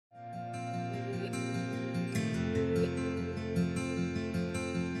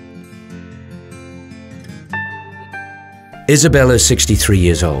Isobel is 63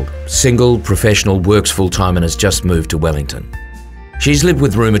 years old, single, professional, works full-time and has just moved to Wellington. She's lived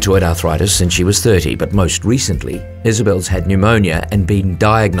with rheumatoid arthritis since she was 30, but most recently, Isobel's had pneumonia and been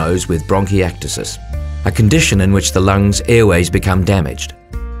diagnosed with bronchiectasis, a condition in which the lungs' airways become damaged.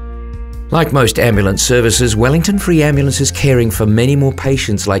 Like most ambulance services, Wellington Free Ambulance is caring for many more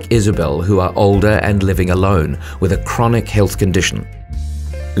patients like Isobel who are older and living alone with a chronic health condition.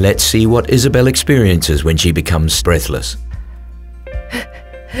 Let's see what Isobel experiences when she becomes breathless.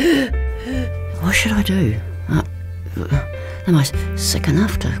 What should I do? Am I sick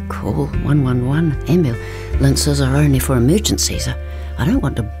enough to call 111? Ambulances are only for emergencies. I don't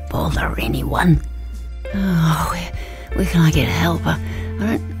want to bother anyone. Oh, where can I get help? I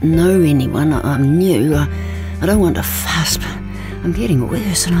don't know anyone. I'm new. I don't want to fuss, but I'm getting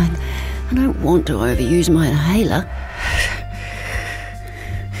worse and I don't want to overuse my inhaler.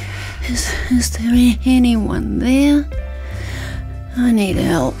 Is there anyone there? I need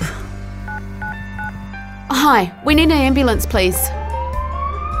help. Hi, we need an ambulance, please.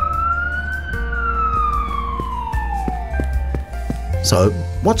 So,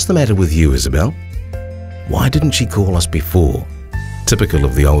 what's the matter with you, Isobel? Why didn't she call us before? Typical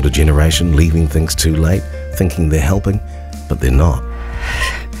of the older generation, leaving things too late, thinking they're helping, but they're not.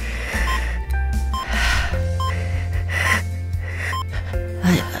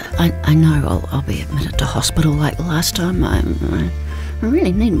 I know I'll be admitted to hospital like last time. I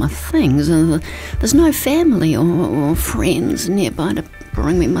really need my things. There's no family or friends nearby to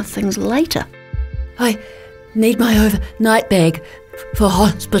bring me my things later. I need my overnight bag for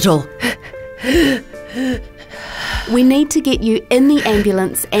hospital. We need to get you in the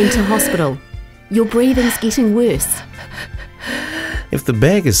ambulance and to hospital. Your breathing's getting worse. If the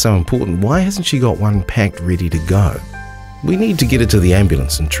bag is so important, why hasn't she got one packed ready to go? We need to get her to the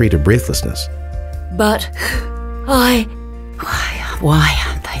ambulance and treat her breathlessness. But why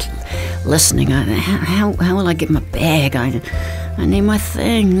aren't they listening? How will I get my bag? I need my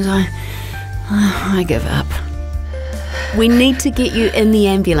things. I give up. We need to get you in the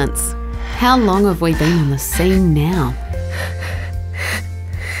ambulance. How long have we been on the scene now?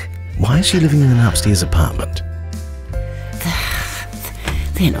 Why is she living in an upstairs apartment?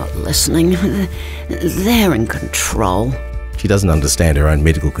 They're not listening. They're in control. She doesn't understand her own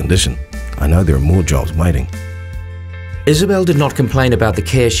medical condition. I know there are more jobs waiting. Isobel did not complain about the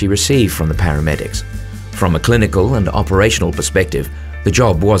care she received from the paramedics. From a clinical and operational perspective, the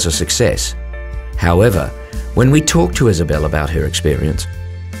job was a success. However, when we talked to Isobel about her experience,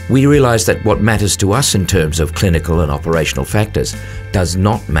 we realised that what matters to us in terms of clinical and operational factors does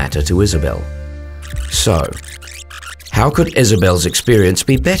not matter to Isobel. So, how could Isobel's experience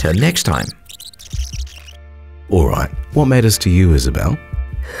be better next time? All right, what matters to you, Isobel?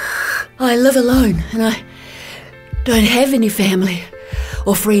 I live alone and I don't have any family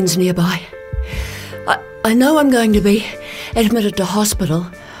or friends nearby. I know I'm going to be admitted to hospital,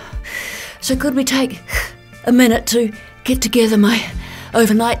 so could we take a minute to get together my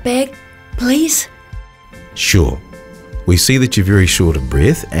overnight bag, please? Sure. We see that you're very short of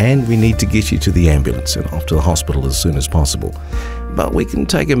breath and we need to get you to the ambulance and off to the hospital as soon as possible. But we can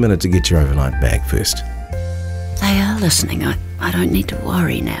take a minute to get your overnight bag first. They are listening. I don't need to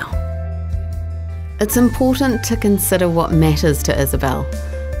worry now. It's important to consider what matters to Isobel,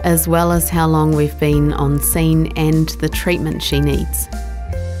 as well as how long we've been on scene and the treatment she needs.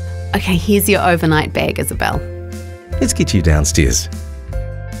 Okay, here's your overnight bag, Isobel. Let's get you downstairs.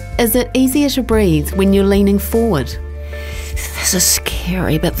 Is it easier to breathe when you're leaning forward? This is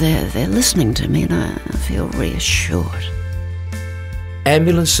scary, but they're listening to me and I feel reassured.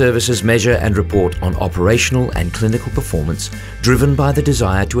 Ambulance services measure and report on operational and clinical performance driven by the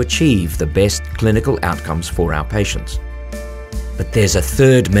desire to achieve the best clinical outcomes for our patients. But there's a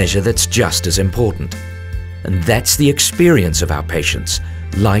third measure that's just as important, and that's the experience of our patients,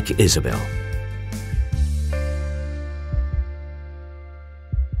 like Isobel.